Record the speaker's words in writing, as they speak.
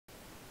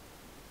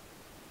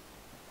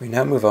We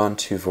now move on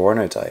to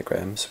Voronoi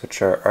diagrams,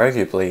 which are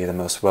arguably the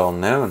most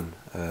well-known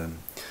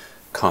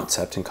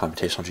concept in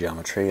computational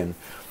geometry and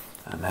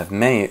have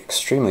many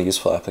extremely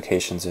useful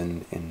applications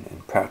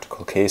in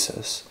practical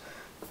cases.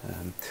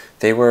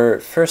 They were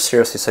first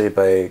seriously studied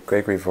by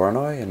Gregory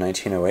Voronoi in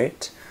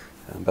 1908,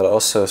 but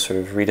also sort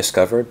of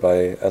rediscovered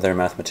by other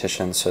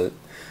mathematicians, so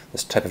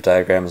this type of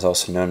diagram is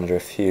also known under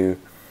a few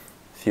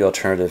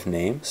alternative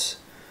names.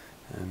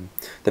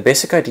 The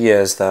basic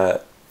idea is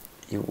that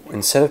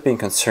instead of being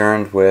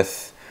concerned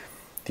with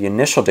the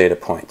initial data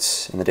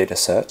points in the data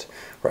set,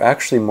 we're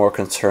actually more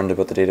concerned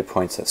about the data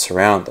points that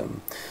surround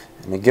them.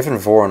 In a given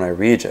Voronoi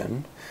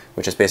region,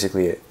 which is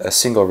basically a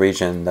single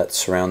region that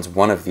surrounds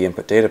one of the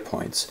input data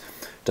points,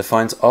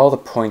 defines all the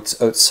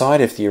points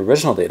outside of the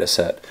original data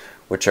set,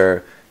 which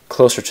are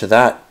closer to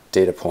that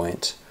data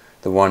point,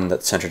 the one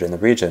that's centered in the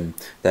region,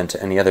 than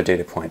to any other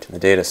data point in the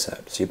data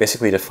set. So you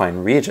basically define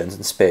regions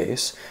in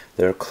space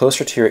that are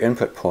closer to your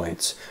input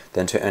points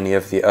than to any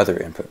of the other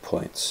input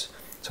points.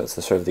 So it's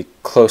the sort of the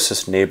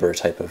closest neighbor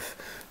type of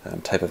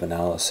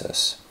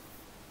analysis.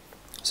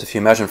 So if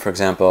you imagine, for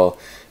example,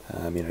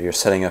 you're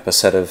setting up a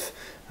set of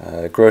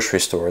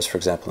grocery stores, for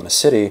example, in a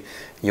city,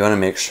 you want to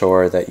make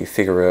sure that you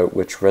figure out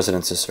which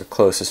residences are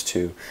closest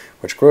to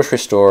which grocery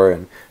store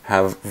and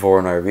have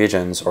Voronoi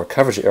regions or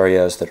coverage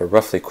areas that are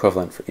roughly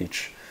equivalent for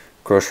each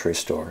grocery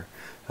store.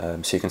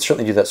 So you can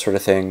certainly do that sort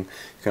of thing.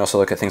 You can also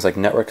look at things like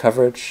network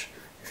coverage.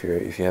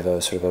 If you have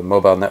a sort of a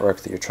mobile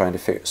network that you're trying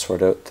to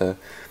sort out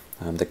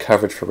the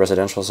coverage for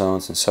residential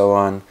zones and so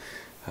on.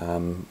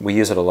 We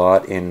use it a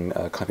lot in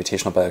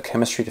computational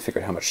biochemistry to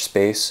figure out how much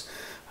space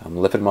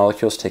lipid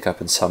molecules take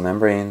up in cell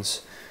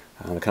membranes.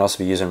 It can also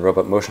be used in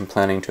robot motion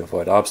planning to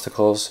avoid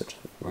obstacles.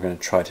 We're going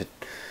to try to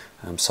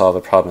solve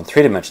a problem in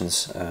 3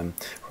 dimensions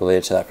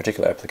related to that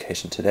particular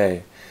application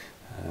today.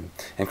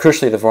 And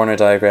crucially, the Voronoi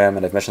diagram,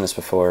 and I've mentioned this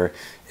before,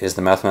 is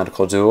the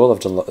mathematical dual of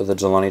the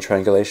Delaunay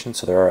triangulation.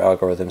 So there are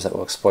algorithms that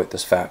will exploit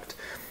this fact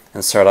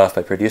and start off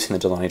by producing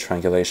the Delaunay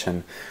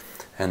triangulation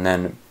and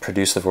then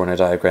produce the Voronoi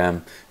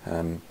diagram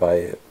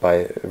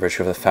by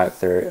virtue of the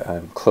fact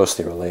they're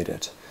closely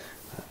related.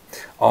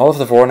 All of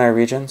the Voronoi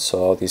regions, so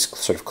all these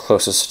sort of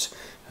closest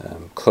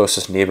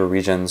neighbor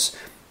regions,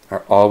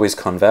 are always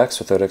convex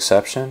without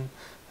exception.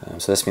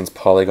 So this means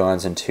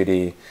polygons in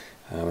 2D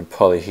and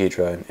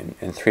polyhedra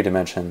in 3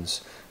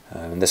 dimensions.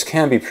 And this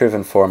can be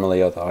proven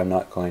formally, although I'm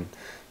not going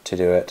to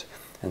do it.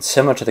 And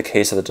similar to the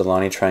case of the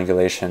Delaunay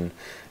triangulation,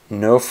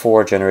 no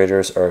 4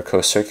 generators are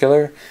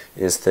co-circular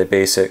is the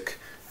basic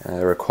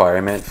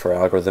requirement for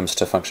algorithms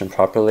to function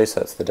properly. So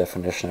that's the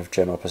definition of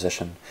general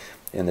position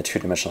in the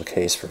 2-dimensional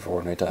case for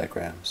Voronoi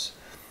diagrams.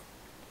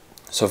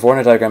 So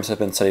Voronoi diagrams have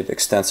been studied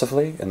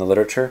extensively in the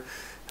literature,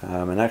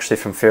 and actually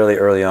from fairly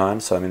early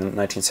on. So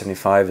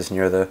 1975 is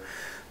near the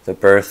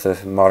birth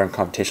of modern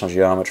computational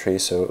geometry,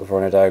 so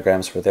Voronoi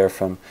diagrams were there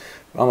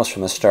almost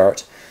from the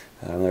start.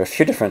 There are a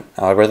few different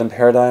algorithm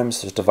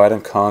paradigms. There's divide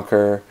and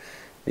conquer,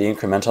 the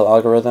incremental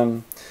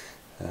algorithm.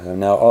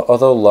 Now,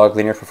 although log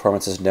linear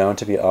performance is known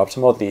to be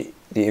optimal, the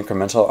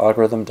incremental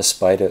algorithm,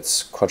 despite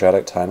its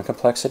quadratic time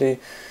complexity,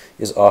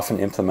 is often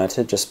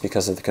implemented just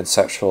because of the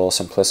conceptual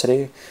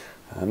simplicity.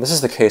 This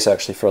is the case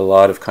actually for a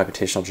lot of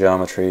computational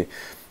geometry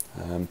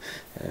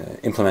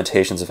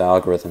implementations of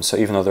algorithms. So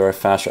even though there are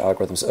faster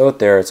algorithms out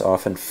there, it's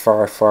often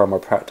far, far more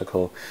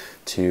practical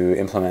to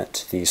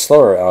implement the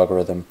slower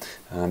algorithm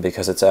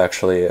because it's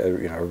actually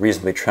a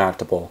reasonably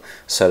tractable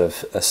set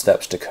of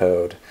steps to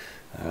code.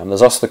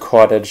 There's also the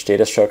quad-edge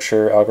data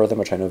structure algorithm,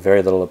 which I know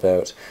very little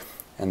about,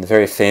 and the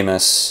very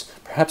famous,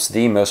 perhaps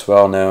the most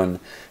well-known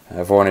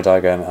Voronoi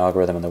diagram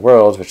algorithm in the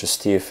world, which is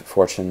Steve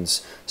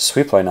Fortune's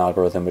sweep line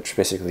algorithm, which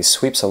basically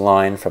sweeps a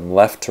line from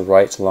left to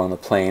right along the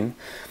plane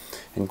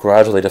and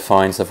gradually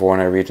defines the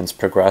Voronoi regions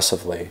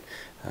progressively.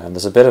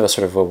 There's a bit of a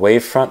sort of a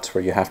wave front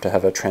where you have to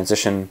have a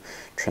transition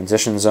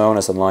zone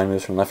as the line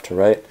moves from left to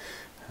right.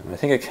 I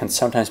think it can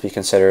sometimes be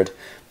considered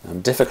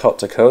difficult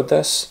to code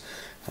this,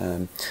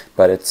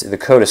 but the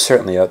code is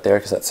certainly out there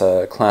because that's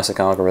a classic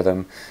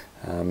algorithm.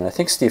 And I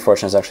think Steve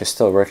Fortune is actually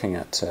still working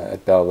at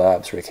Bell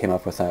Labs, where he came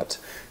up with that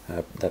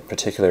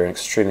particular and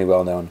extremely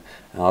well-known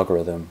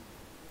algorithm.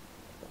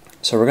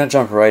 So we're going to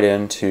jump right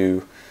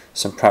into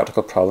some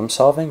practical problem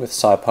solving with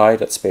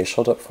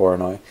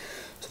scipy.spatial.voronoi.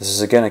 So this is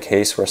again a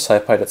case where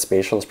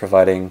scipy.spatial is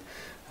providing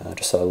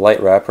just a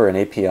light wrapper, an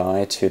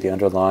API to the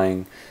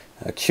underlying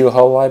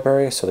QHull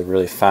library, so the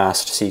really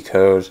fast C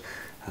code,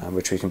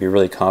 which we can be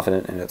really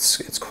confident in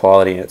its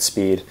quality and its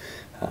speed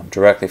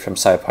directly from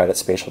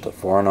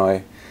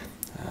scipy.spatial.voronoi.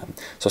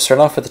 So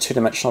starting off with the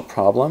 2-dimensional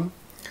problem.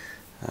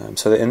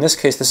 So in this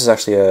case, this is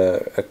actually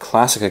a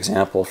classic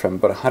example from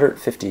about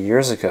 150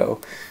 years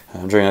ago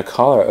during a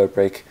cholera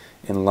outbreak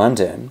in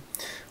London,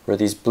 where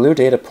these blue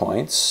data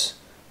points,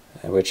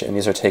 and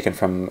these are taken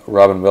from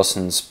Robin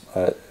Wilson's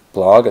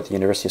blog at the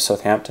University of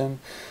Southampton.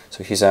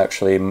 So he's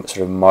actually sort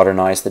of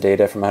modernized the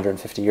data from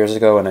 150 years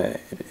ago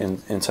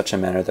in such a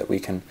manner that we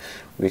can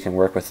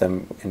work with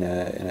them in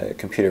a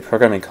computer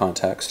programming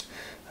context.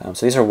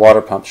 So these are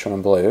water pumps shown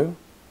in blue.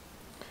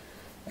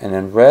 And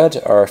in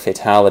red are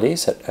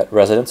fatalities at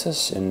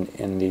residences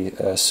in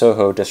the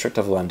Soho district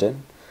of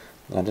London,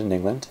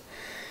 England.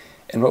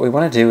 And what we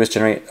want to do is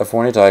generate a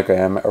Voronoi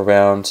diagram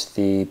around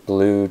the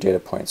blue data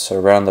points, so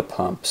around the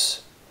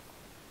pumps.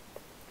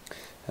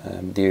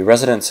 The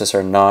residences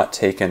are not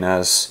taken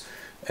as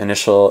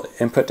initial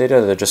input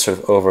data, they're just sort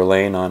of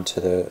overlain onto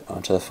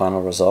the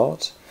final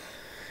result.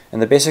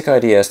 And the basic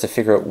idea is to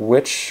figure out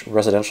which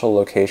residential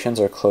locations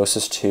are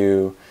closest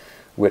to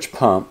which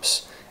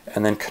pumps,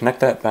 and then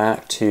connect that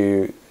back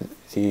to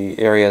the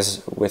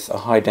areas with a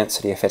high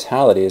density of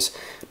fatalities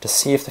to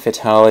see if the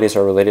fatalities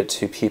are related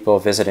to people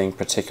visiting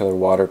particular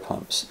water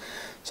pumps.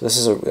 So this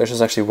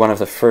is actually one of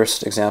the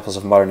first examples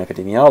of modern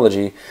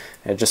epidemiology,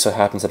 and it just so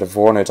happens that a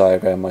Voronoi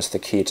diagram was the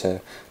key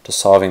to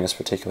solving this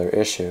particular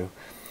issue.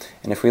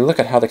 And if we look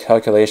at how the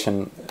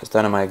calculation is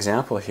done in my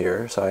example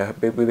here, so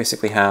we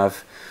basically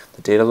have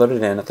the data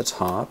loaded in at the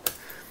top,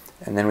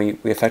 and then we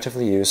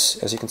effectively use,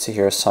 as you can see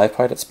here,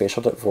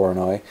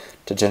 scipy.spatial.voronoi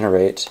to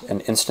generate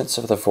an instance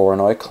of the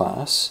Voronoi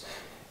class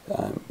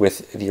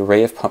with the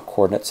array of pump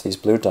coordinates, these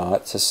blue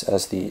dots,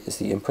 as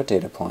the input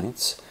data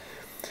points.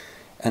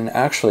 And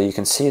actually, you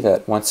can see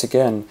that, once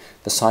again,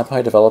 the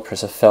SciPy developers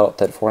have felt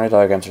that Voronoi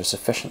diagrams are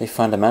sufficiently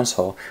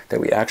fundamental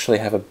that we actually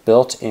have a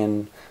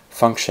built-in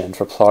function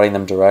for plotting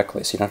them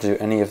directly, so you don't have to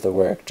do any of the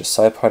work. Just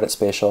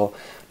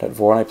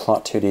scipy.spatial.voronoi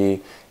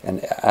plot2d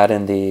and add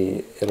in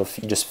you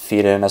just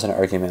feed in as an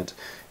argument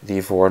the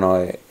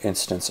Voronoi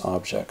instance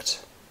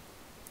object.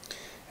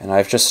 And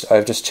I've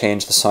just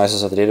changed the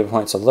sizes of the data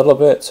points a little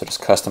bit, so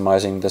just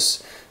customizing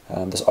this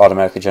this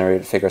automatically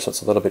generated figure, so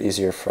it's a little bit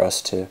easier for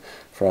us to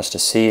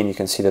see. And you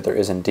can see that there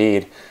is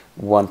indeed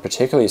one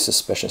particularly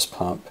suspicious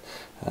pump.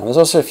 There's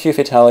also a few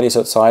fatalities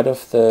outside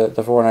of the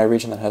Voronoi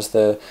region that has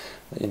the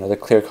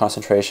clear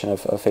concentration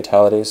of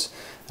fatalities,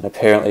 and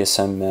apparently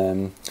some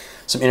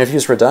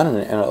interviews were done,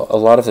 and a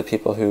lot of the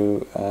people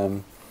who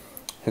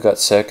got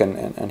sick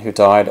and who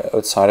died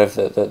outside of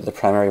the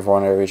primary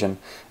Voronoi region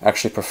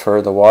actually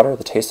preferred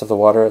the taste of the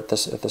water at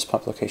this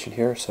pump location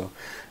here. So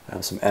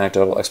some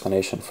anecdotal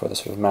explanation for the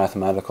sort of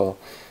mathematical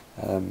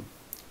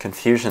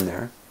confusion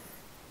there.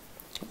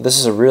 This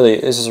is a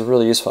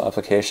really useful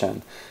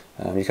application.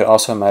 You could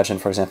also imagine,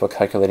 for example,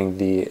 calculating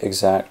the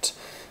exact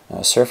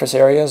surface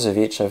areas of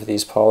each of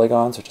these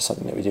polygons, which is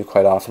something that we do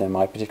quite often in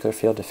my particular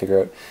field to figure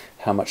out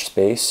how much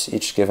space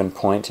each given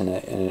point in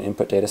an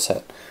input data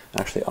set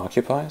actually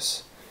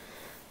occupies.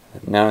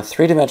 Now, in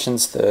 3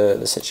 dimensions,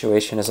 the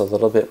situation is a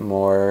little bit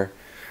more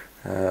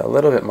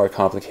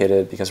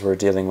complicated, because we're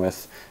dealing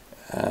with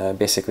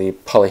basically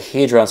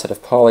polyhedron set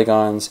of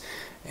polygons,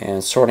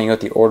 and sorting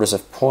out the orders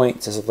of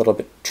points is a little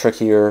bit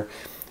trickier.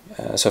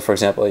 So, for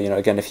example,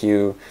 again, if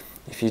you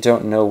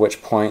don't know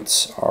which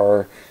points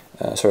are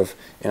sort of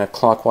in a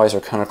clockwise or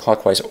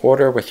counterclockwise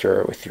order with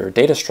your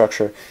data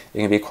structure, it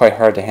can be quite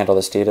hard to handle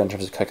this data in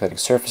terms of calculating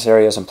surface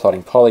areas and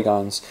plotting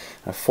polygons.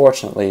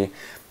 Fortunately,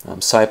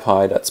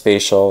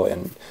 SciPy.spatial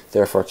and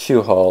therefore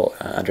QHull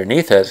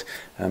underneath it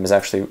is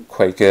actually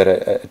quite good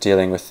at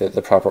dealing with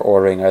the proper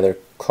ordering, either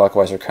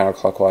clockwise or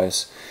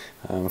counterclockwise,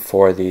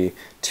 for the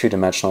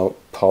 2-dimensional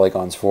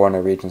polygons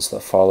Voronoi regions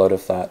that followed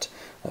of that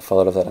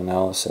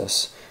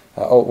analysis.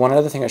 One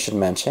other thing I should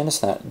mention is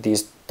that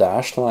these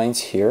dashed lines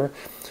here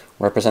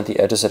represent the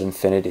edges at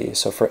infinity.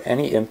 So for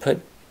any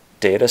input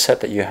data set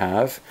that you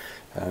have,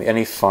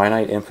 any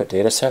finite input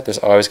data set, there's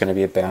always going to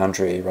be a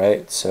boundary,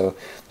 right? So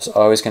there's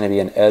always going to be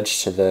an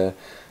edge to the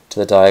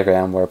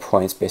diagram where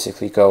points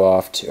basically go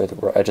off to, or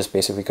where edges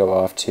basically go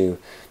off to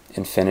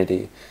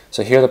infinity.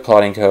 So here the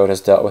plotting code has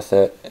dealt with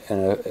it in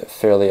a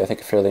fairly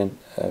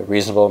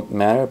reasonable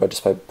manner, but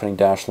just by putting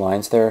dashed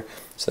lines there,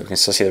 so that we can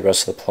still see the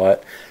rest of the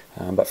plot.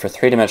 But for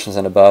 3 dimensions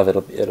and above,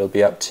 it'll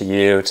be up to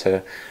you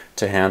to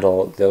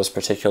handle those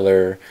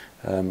particular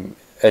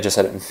edges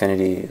at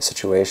infinity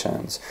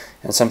situations.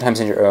 And sometimes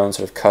in your own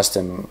sort of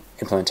custom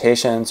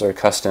implementations or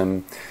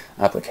custom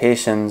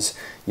applications,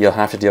 you'll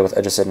have to deal with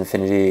edges at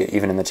infinity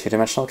even in the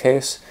 2-dimensional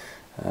case.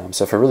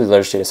 So for really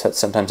large data sets,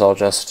 sometimes I'll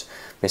just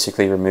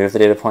basically remove the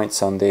data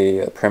points on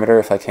the perimeter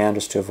if I can,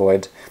 just to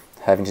avoid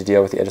having to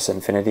deal with the edges at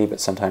infinity,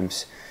 but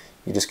sometimes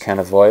you just can't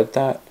avoid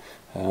that.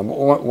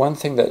 One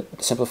thing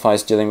that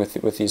simplifies dealing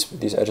with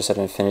these edges at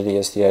infinity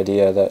is the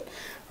idea that,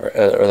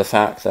 or the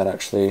fact that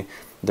actually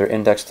they're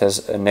indexed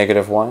as a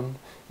 -1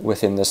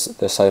 within the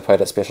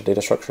SciPy.spatial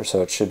data structure,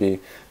 so it should be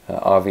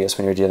obvious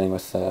when you're dealing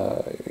with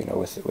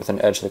with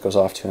an edge that goes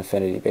off to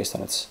infinity based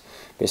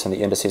on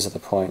the indices of the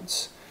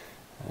points.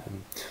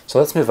 So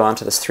let's move on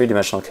to this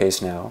 3-dimensional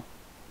case now.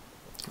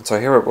 So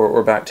here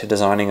we're back to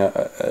designing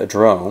a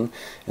drone,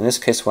 in this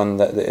case one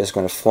that is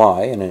going to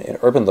fly in an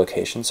urban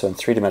location, so in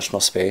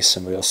 3-dimensional space,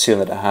 and we'll assume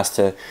that it has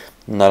to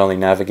not only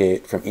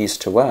navigate from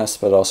east to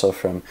west, but also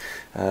from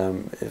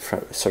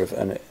sort of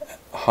a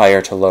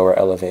higher to lower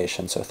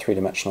elevation, so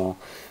 3-dimensional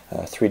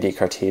 3D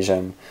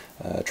Cartesian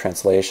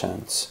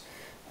translations.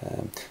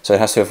 So it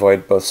has to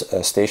avoid both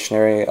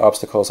stationary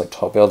obstacles like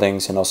tall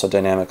buildings and also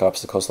dynamic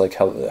obstacles like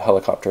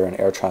helicopter and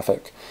air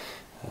traffic.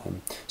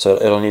 So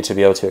it'll need to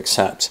be able to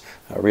accept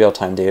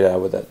real-time data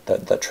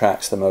that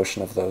tracks the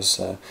motion of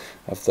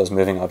those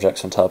moving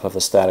objects on top of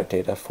the static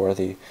data for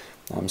the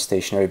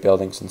stationary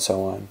buildings and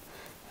so on.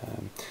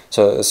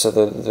 So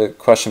the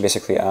question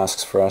basically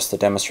asks for us to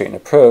demonstrate an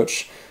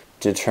approach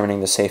to determining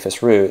the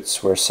safest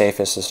routes, where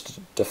safest is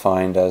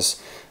defined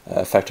as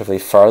effectively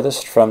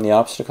farthest from the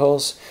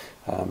obstacles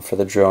for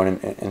the drone in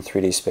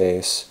 3D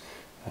space.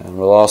 And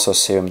we'll also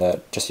assume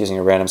that just using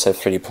a random set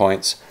of 3D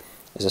points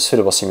is a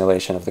suitable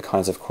simulation of the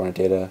kinds of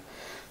coordinate data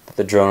that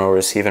the drone will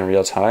receive in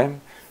real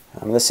time.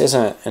 This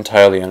isn't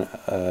entirely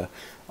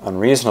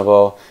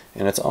unreasonable,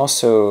 and it's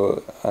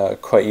also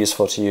quite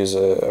useful to use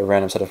a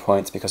random set of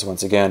points because,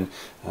 once again,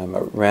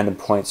 random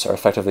points are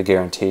effectively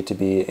guaranteed to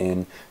be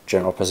in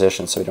general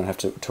position, so we don't have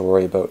to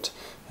worry about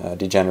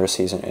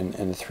degeneracies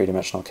in the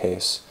three-dimensional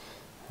case.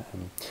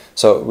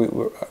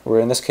 So we're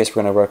in this case,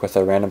 we're going to work with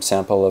a random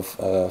sample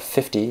of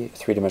 50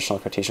 three-dimensional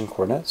Cartesian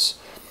coordinates.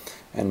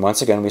 And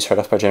once again, we start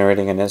off by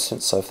generating an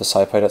instance of the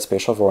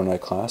SciPy.spatial Voronoi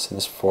class in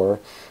this for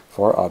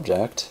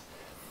object.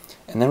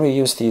 And then we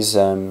use these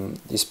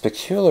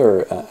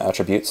peculiar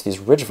attributes, these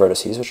ridge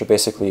vertices, which are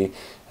basically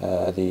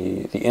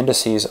the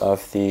indices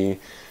of the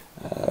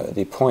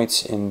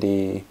points in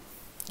the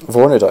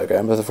Voronoi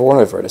diagram, of the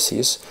Voronoi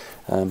vertices,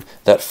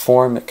 that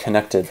form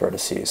connected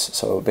vertices.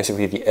 So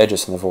basically the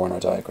edges in the Voronoi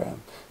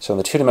diagram. So in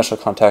the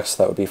two-dimensional context,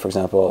 that would be, for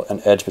example,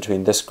 an edge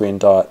between this green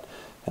dot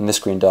and this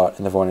green dot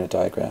in the Voronoi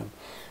diagram.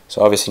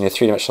 So obviously in a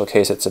three-dimensional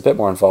case, it's a bit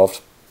more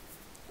involved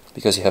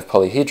because you have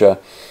polyhedra,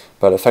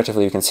 but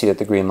effectively you can see that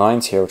the green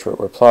lines here, which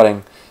we're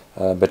plotting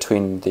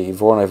between the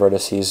Voronoi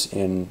vertices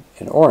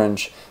in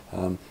orange,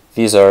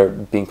 these are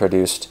being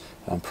produced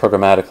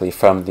programmatically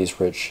from these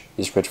ridge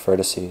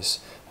vertices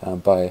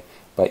by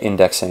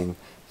indexing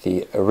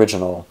the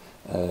original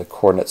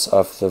coordinates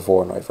of the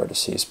Voronoi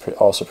vertices,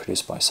 also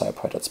produced by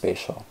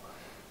SciPy.spatial.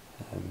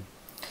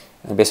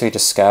 And basically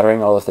just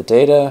scattering all of the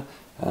data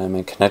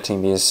and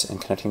connecting these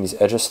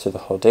edges to the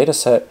whole data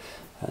set,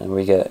 and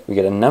we get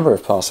a number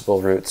of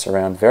possible routes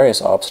around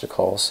various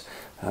obstacles.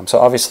 So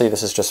obviously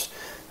this is just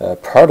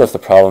part of the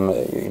problem.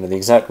 The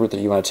exact route that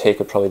you want to take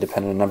would probably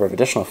depend on a number of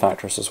additional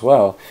factors as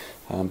well.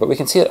 But we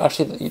can see that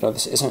actually,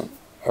 this isn't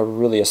a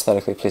really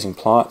aesthetically pleasing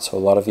plot. So a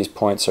lot of these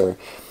points are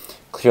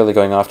clearly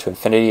going off to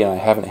infinity, and I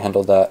haven't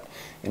handled that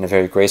in a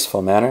very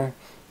graceful manner.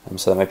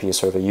 So that might be a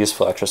sort of a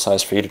useful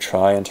exercise for you to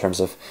try in terms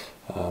of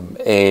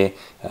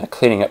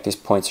cleaning up these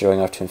points that are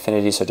going off to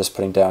infinity, so just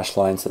putting dashed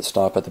lines that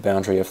stop at the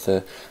boundary of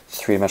the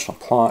three-dimensional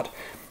plot.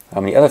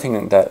 The other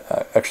thing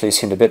that actually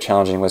seemed a bit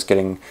challenging was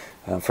getting,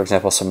 for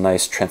example, some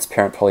nice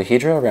transparent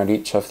polyhedra around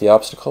each of the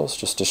obstacles,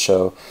 just to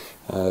show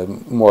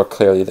more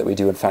clearly that we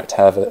do in fact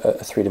have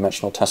a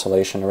three-dimensional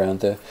tessellation around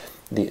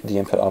the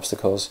input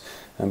obstacles.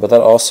 But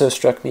that also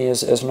struck me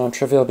as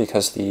non-trivial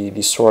because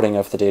the sorting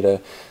of the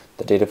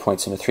data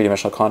points in a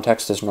three-dimensional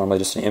context is normally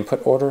just an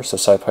input order, so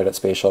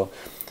SciPy.spatial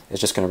is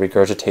just going to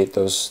regurgitate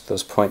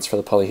those points for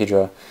the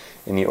polyhedra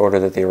in the order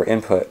that they were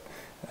input,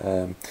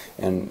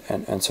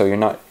 and so you're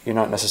not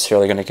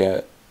necessarily going to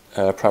get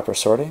proper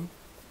sorting.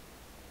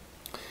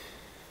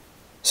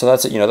 So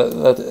that's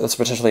that's a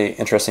potentially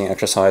interesting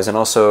exercise, and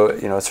also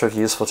it's sort of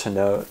useful to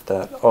note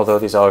that although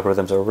these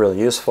algorithms are really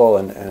useful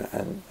and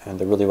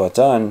they're really well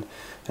done,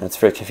 and it's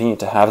very convenient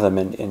to have them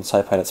in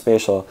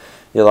SciPy.spatial,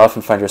 you'll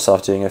often find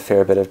yourself doing a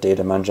fair bit of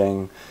data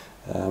munging,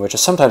 which is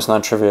sometimes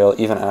non-trivial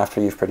even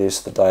after you've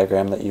produced the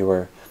diagram that you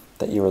were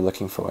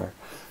looking for.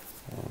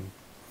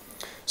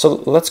 So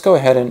let's go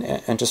ahead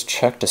and just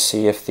check to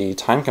see if the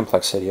time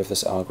complexity of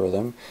this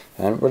algorithm,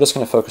 and we're just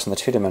going to focus on the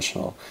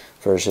two-dimensional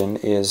version,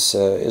 is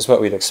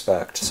what we'd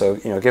expect. So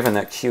given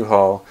that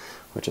Q-Hall,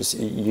 which is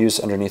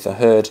used underneath the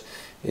hood,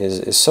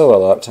 is so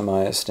well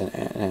optimized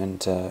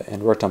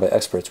and worked on by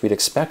experts, we'd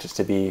expect it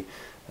to be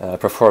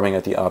performing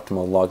at the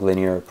optimal log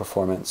linear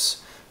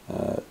performance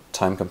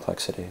time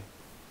complexity.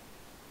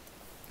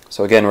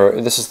 So again,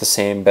 this is the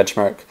same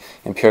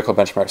empirical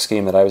benchmark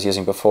scheme that I was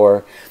using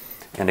before.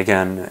 And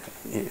again,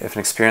 if an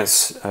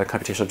experienced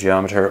computational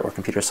geometer or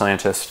computer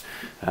scientist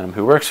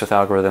who works with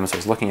algorithms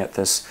is looking at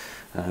this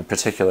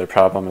particular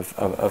problem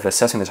of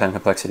assessing the time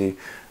complexity,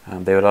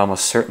 they would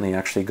almost certainly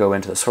actually go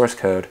into the source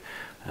code,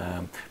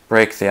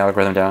 break the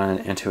algorithm down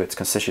into its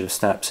constitutive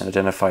steps, and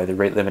identify the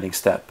rate-limiting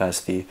step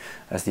as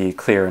the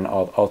clear and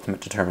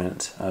ultimate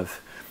determinant of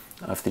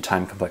the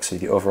time complexity,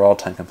 the overall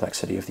time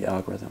complexity of the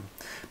algorithm.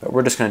 But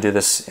we're just going to do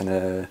this in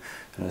a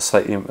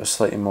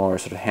slightly more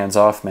sort of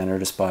hands-off manner,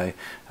 just by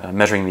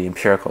measuring the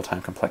empirical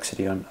time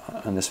complexity on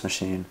this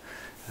machine.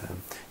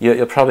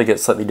 You'll probably get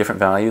slightly different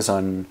values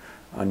on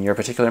your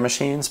particular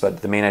machines,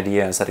 but the main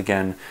idea is that,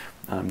 again,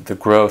 the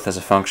growth as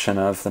a function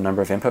of the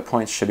number of input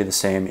points should be the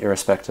same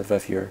irrespective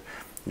of your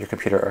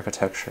computer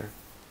architecture.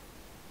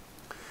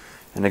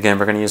 And again,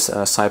 we're going to use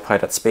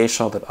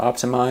SciPy.spatial that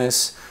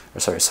optimize,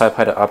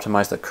 SciPy to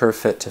optimize the curve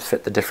fit to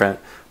fit the different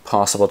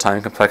possible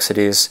time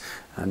complexities,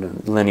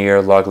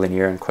 linear, log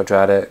linear, and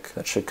quadratic.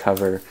 That should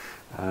cover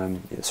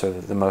sort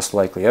of the most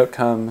likely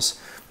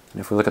outcomes.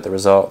 And if we look at the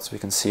results, we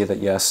can see that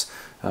yes,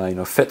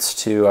 fits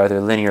to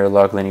either linear,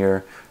 log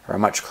linear, are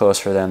much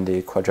closer than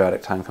the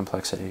quadratic time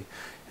complexity.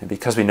 And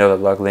because we know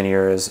that log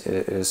linear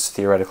is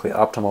theoretically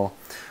optimal,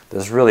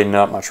 there's really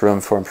not much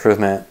room for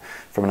improvement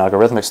from an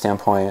algorithmic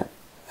standpoint.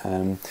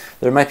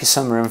 There might be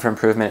some room for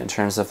improvement in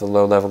terms of the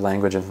low-level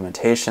language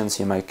implementations.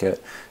 You might be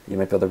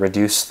able to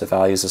reduce the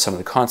values of some of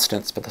the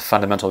constants, but the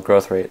fundamental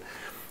growth rate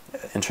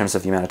in terms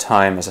of the amount of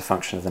time as a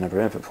function of the number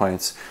of input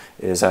points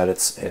is at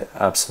its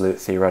absolute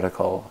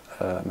theoretical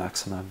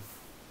maximum.